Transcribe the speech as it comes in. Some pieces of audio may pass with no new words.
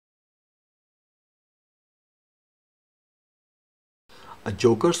A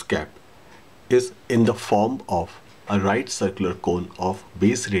joker's cap is in the form of a right circular cone of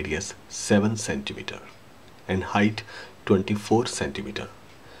base radius 7 cm and height 24 cm.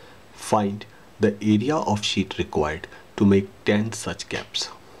 Find the area of sheet required to make 10 such caps.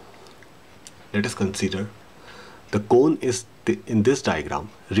 Let us consider the cone in this diagram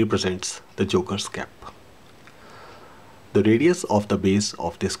represents the joker's cap. The radius of the base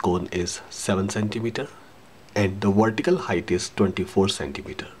of this cone is 7 cm and the vertical height is 24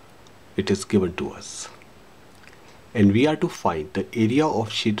 cm. It is given to us. And we are to find the area of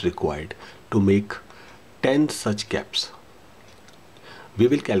sheet required to make 10 such caps. We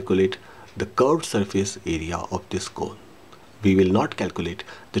will calculate the curved surface area of this cone. We will not calculate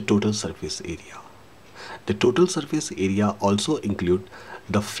the total surface area. The total surface area also includes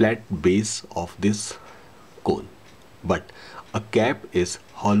the flat base of this cone. But a cap is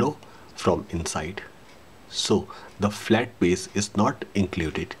hollow from inside, so the flat base is not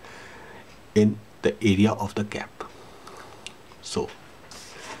included in the area of the cap. So,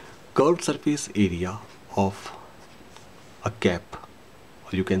 curved surface area of a cap,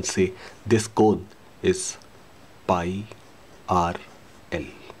 or you can say this cone, is pi r L,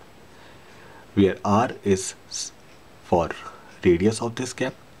 where r is for radius of this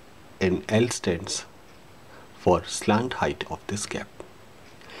cap and L stands for slant height of this cap.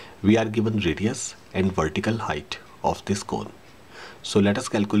 We are given radius and vertical height of this cone. So let us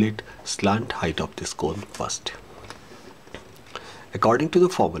calculate slant height of this cone first. According to the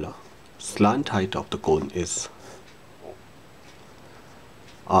formula, slant height of the cone is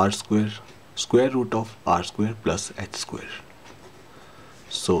r square, square root of r square plus h square.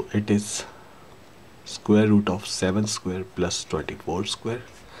 So it is square root of 7 square plus 24 square.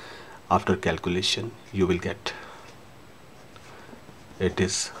 After calculation, you will get it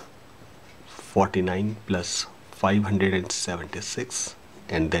is 49 plus 576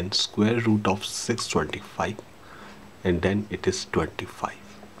 and then square root of 625 and then it is 25.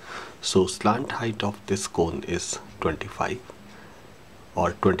 So slant height of this cone is 25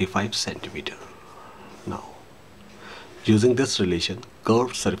 or 25 centimeter. Now, using this relation,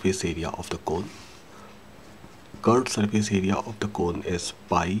 curved surface area of the cone is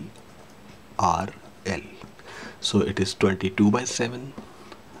pi r L. So it is 22 by 7.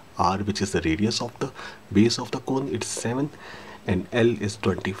 R, which is the radius of the base of the cone, it's 7 and L is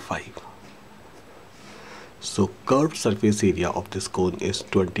 25. So curved surface area of this cone is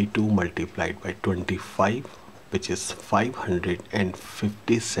 22 multiplied by 25, which is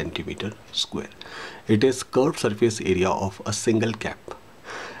 550 centimeter square. It is curved surface area of a single cap.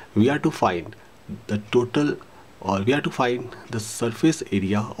 We are to find the total, or we are to find the surface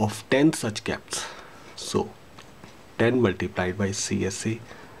area of 10 such caps. So 10 multiplied by CSA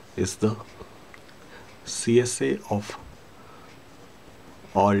is the CSA of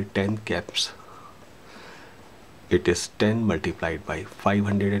all 10 caps. It is 10 multiplied by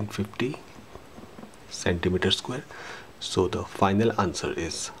 550 centimeter square. So the final answer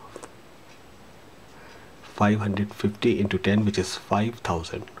is 550 into 10, which is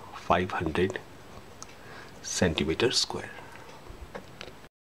 5500 centimeter square.